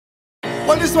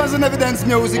Well, this one's an evidence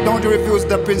music. Don't you refuse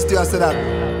the prince to say that.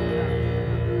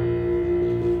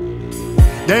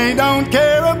 They don't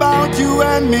care about you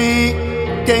and me.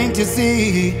 Can't you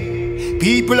see?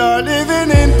 People are living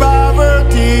in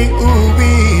poverty.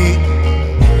 Ooh-wee.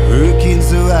 Working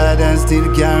so hard and still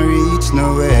can't reach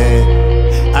nowhere.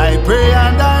 I pray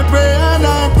and I pray and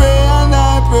I pray and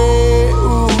I pray.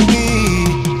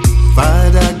 Ooh-wee.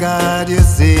 Father God, you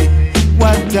see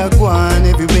what a go on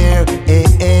everywhere. Hey,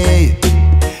 hey.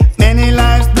 Many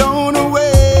lives blown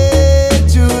away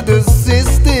to the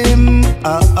system.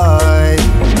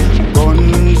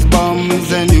 Guns,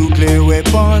 bombs and nuclear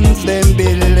weapons, them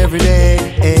build every day.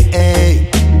 Hey, hey.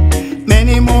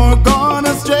 Many more gone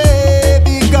astray,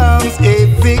 becomes a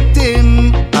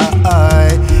victim.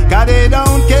 God, they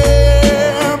don't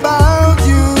care about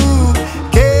you,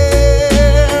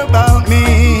 care about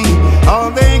me.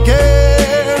 All they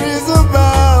care is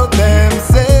about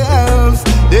themselves.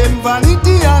 Them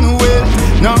vanity and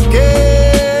wealth, no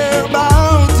care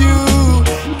about you,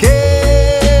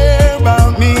 care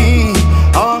about me.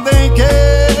 All they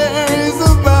care is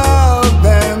about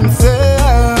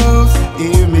themselves.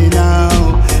 Hear me now.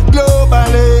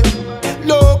 Globally,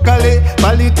 locally,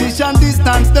 politicians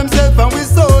distance themselves and we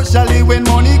socially. When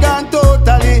money gone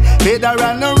totally,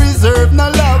 federal no reserve, no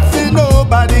love for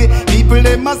nobody. People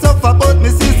they must suffer, but me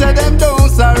sister them don't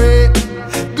sorry.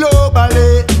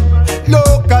 Globally,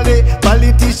 locally,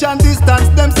 politicians distance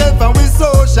themselves and we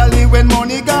socially. When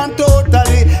money gone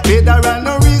totally, federal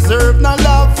no reserve, no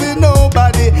love for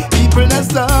nobody. People they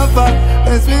suffer,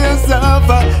 as we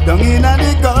suffer. Down in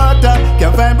the gutter,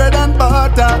 can't find bread and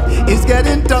butter. It's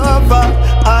getting tougher,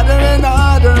 harder and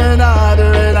harder and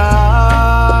harder and hard.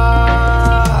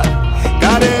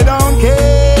 God, they don't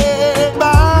care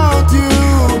about you,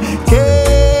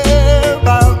 care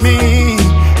about me.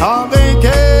 All they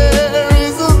care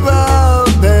is about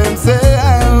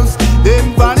themselves.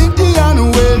 Them vanity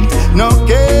and wealth, no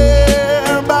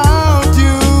care about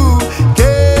you,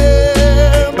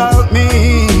 care about me.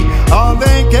 All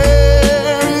they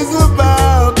care is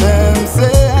about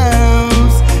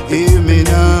themselves. Hear me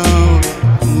now.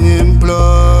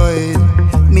 Employed,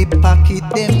 me pocket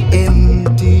them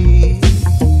empty.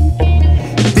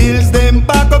 Bills them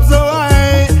back up so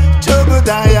high, trouble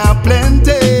die are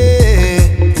plenty.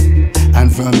 And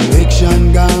from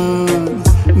election gone,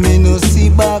 me no see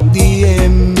back the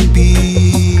MP.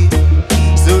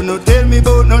 So no tell me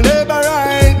about no labor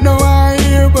right, no I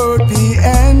hear about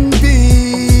PNP.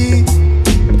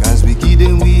 Cause we give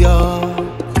them we are,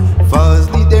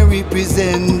 falsely they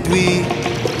represent we.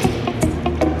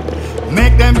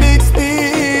 Make them big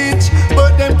speech,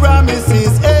 but them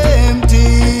promises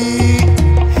empty.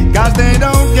 Cause they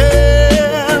don't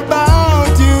care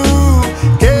about you,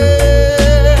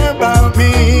 care about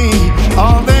me.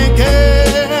 All they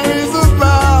care is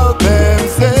about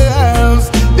themselves.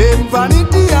 Them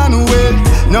vanity and wealth,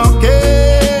 no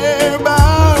care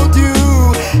about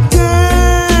you,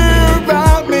 care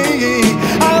about me.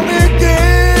 All they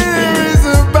care is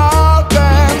about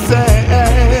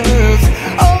themselves.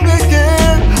 All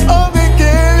they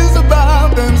care is about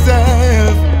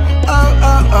themselves.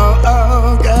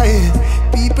 Okay.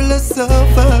 People are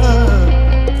suffer,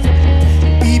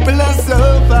 people are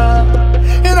suffer,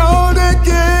 and all they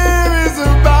care is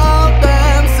about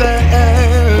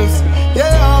themselves.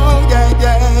 Yeah, oh, yeah,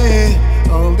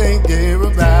 yeah. All they care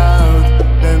about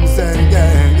themselves.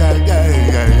 Yeah, yeah, yeah,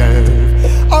 yeah,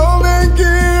 yeah. All they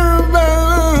care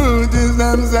about is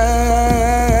themselves.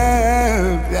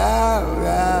 Yeah,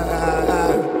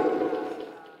 yeah.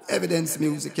 Evidence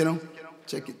music, you know.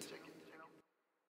 Check it.